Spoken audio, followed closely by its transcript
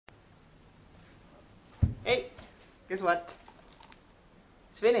guess what?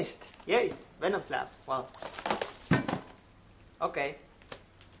 It's finished. Yay! Venom Lab. Well, okay.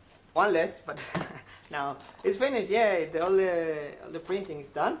 One less, but now it's finished. Yay! All the printing is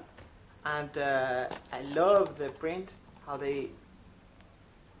done, and I love the print. How they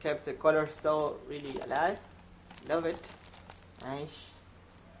kept the colors so really alive. Love it. Nice.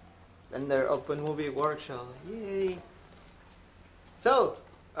 Blender Open Movie Workshop. Yay! So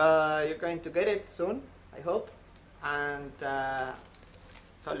you're going to get it soon, I hope, and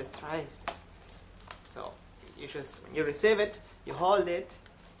so let's try it. So you just, when you receive it, you hold it,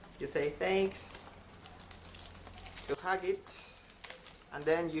 you say thanks, you hug it, and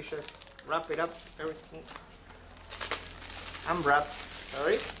then you just wrap it up, everything unwrap,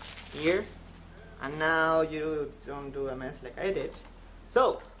 sorry, here, and now you don't do a mess like I did.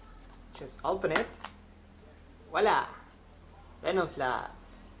 So just open it. Voila! Venom Lab.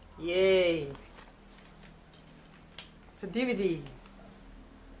 Yay! It's a DVD.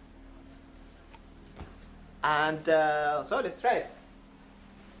 And so let's try it.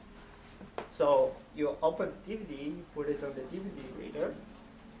 So you open the DVD, you put it on the DVD reader.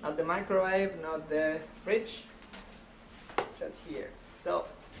 Not the microwave, not the fridge. Just here. So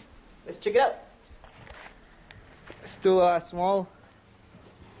let's check it out. Let's do a small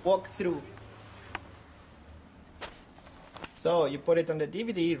walkthrough. So you put it on the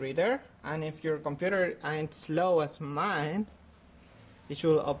DVD reader, and if your computer ain't slow as mine, it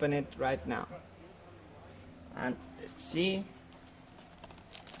should open it right now. And let's see.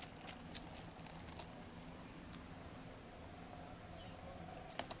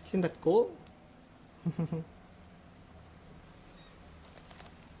 Isn't that cool?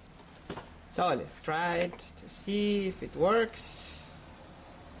 So let's try it to see if it works.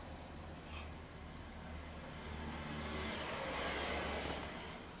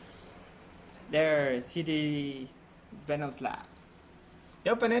 There, CD Venom Lab.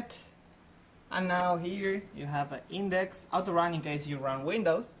 You open it, and now here you have an index auto run in case you run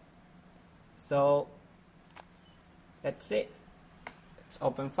Windows. So let's see. Let's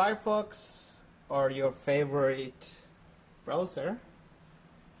open Firefox or your favorite browser,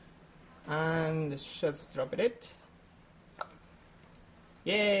 and let's just drop it.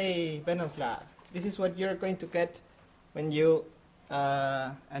 Yay, Venom Lab. This is what you're going to get when you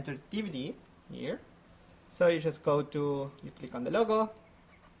enter DVD. Here, so you just go to, you click on the logo.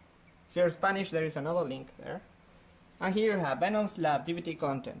 If you're Spanish, there is another link there, and here you have Venom Lab DVD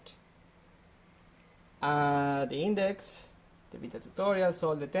content, the index, the video tutorials,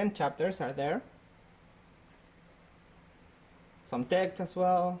 all the 10 chapters are there, some text as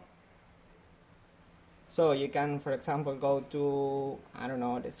well. So you can, for example, go to, I don't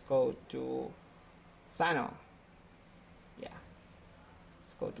know, let's go to Sano. Yeah,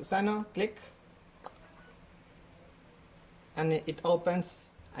 let's go to Sano, click, and it opens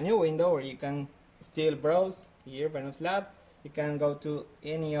a new window where you can still browse. Here, Venom Lab, you can go to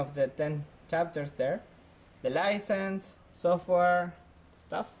any of the 10 chapters there, the license, software,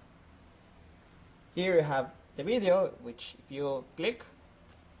 stuff. Here you have the video, which if you click,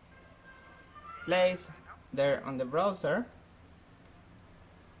 plays there on the browser.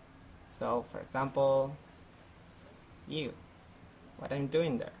 So for example, what I'm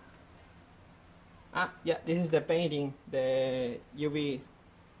doing there. Yeah, this is the painting, the UV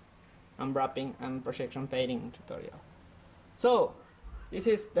unwrapping and projection painting tutorial. So this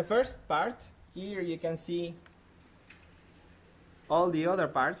is the first part. Here you can see all the other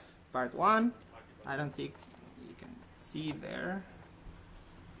parts. Part 1, I don't think you can see there.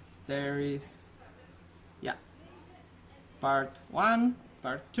 There is, yeah, part 1,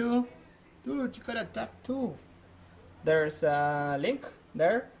 part 2. Dude, you got a tattoo. There's a link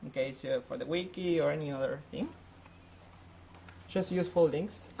there in case for the wiki or any other thing. Just useful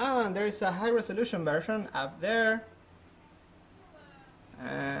links. And there is a high resolution version up there.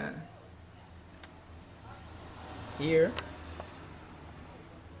 Here.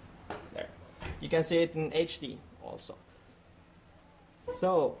 There. You can see it in HD also.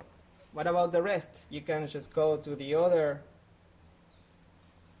 So, what about the rest? You can just go to the other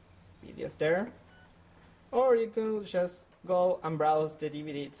videos there, or you can just go and browse the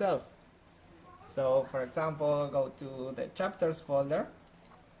DVD itself. So for example, go to the chapters folder,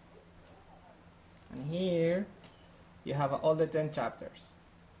 and here you have all the 10 chapters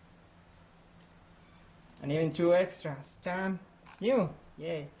and even 2 extras. It's new,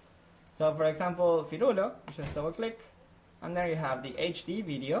 yay. So for example, Firulo, you just double click, and there you have the HD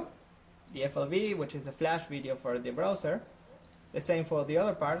video, the FLV, which is the flash video for the browser, the same for the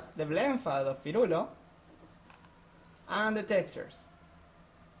other parts, the blend file of Firulo, and the textures.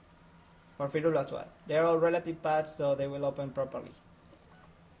 for Firula as well. They're all relative paths, so they will open properly.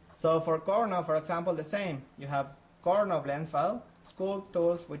 So for Corno, for example, the same. You have Corno blend file, Sculpt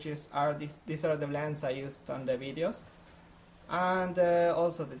tools, which these are the blends I used on the videos, and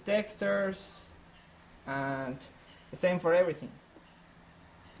also the textures, and the same for everything.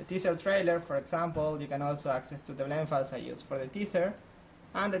 The teaser trailer, for example, you can also access to the blend files I used for the teaser,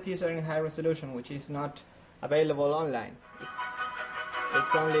 and the teaser in high resolution, which is not available online.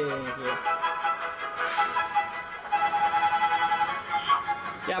 It's only here.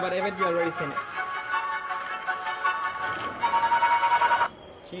 Yeah, but I bet you already seen it.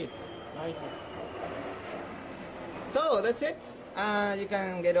 Jeez, noisy. So that's it. You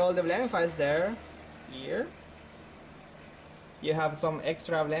can get all the blend files there. Here. You have some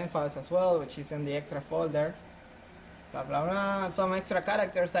extra blend files as well, which is in the extra folder. Blah blah blah. Some extra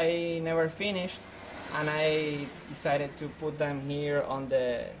characters I never finished, and I decided to put them here on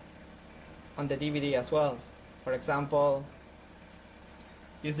the DVD as well. For example,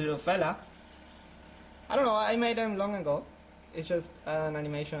 this little fella. I don't know. I made them long ago. It's just an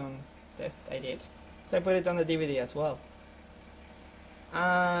animation test I did, so I put it on the DVD as well.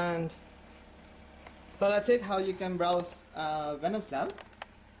 And so that's it. How you can browse Venom Lab.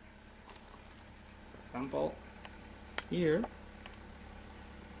 Example here.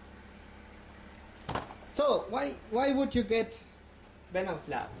 So why would you get Venom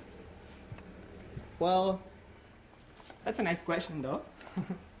Lab? Well, that's a nice question though.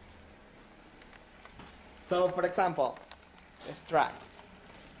 So for example, let's try.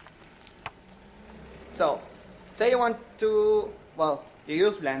 So say you want to, well, you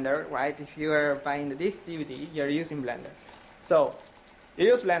use Blender, right? If you are buying this DVD, you're using Blender. So you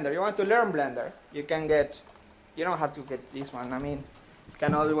use Blender, you want to learn Blender, you can get, you don't have to get this one. I mean, you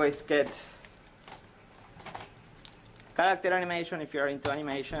can always get character animation if you're into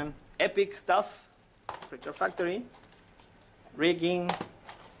animation, epic stuff, Creature Factory, rigging,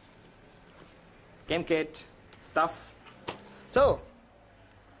 game kit, stuff. So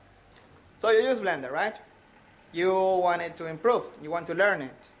you use Blender, right? You want it to improve, you want to learn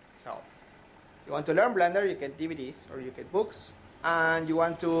it. So you want to learn Blender, you get DVDs or you get books, and you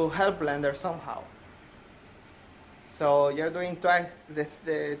want to help Blender somehow. So you're doing twice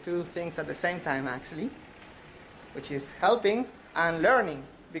the two things at the same time actually, which is helping and learning,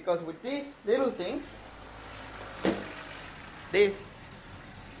 because with these little things, this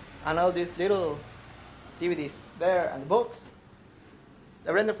and all these little DVDs there and books,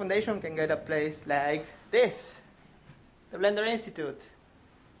 the Blender Foundation can get a place like this, the Blender Institute.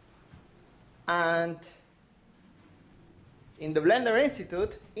 And in the Blender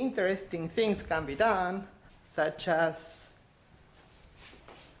Institute, interesting things can be done, such as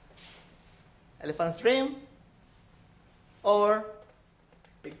Elephant's Dream or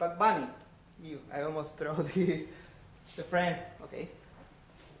Big Bad Bunny. I almost throw the frame, okay.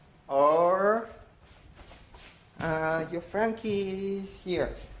 Or Your Frankie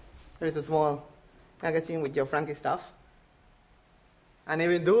here. There is a small magazine with Your Frankie stuff. And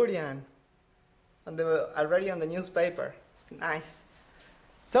even Durian, already on the newspaper. It's nice.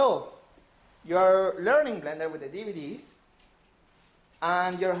 So, you're learning Blender with the DVDs,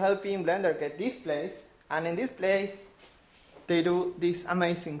 and you're helping Blender get this place, and in this place, they do this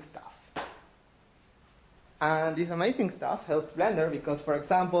amazing stuff. And this amazing stuff helps Blender because, for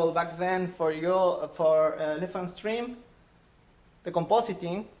example, back then for Elephant's Dream, the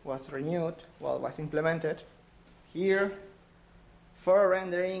compositing was renewed, well, was implemented here for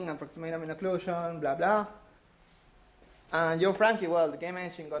rendering, approximate ambient occlusion, blah blah. And Yo Frankie, well, the game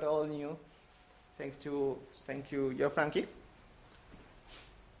engine got all new, thank you, Yo Frankie.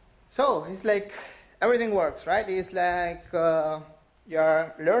 So it's like everything works, right? It's like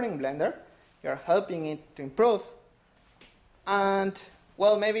you're learning Blender, you're helping it to improve, and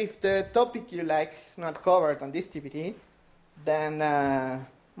well, maybe if the topic you like is not covered on this DVD, then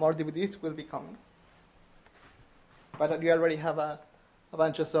more DVDs will be coming. But you already have a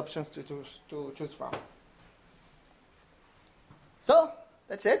bunch of options to choose from. So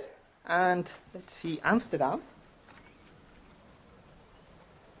that's it, and let's see Amsterdam.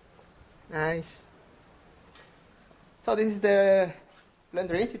 Nice. So this is the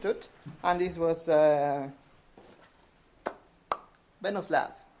Blender Institute, and this was Venom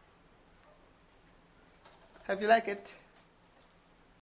Lab. Hope you like it.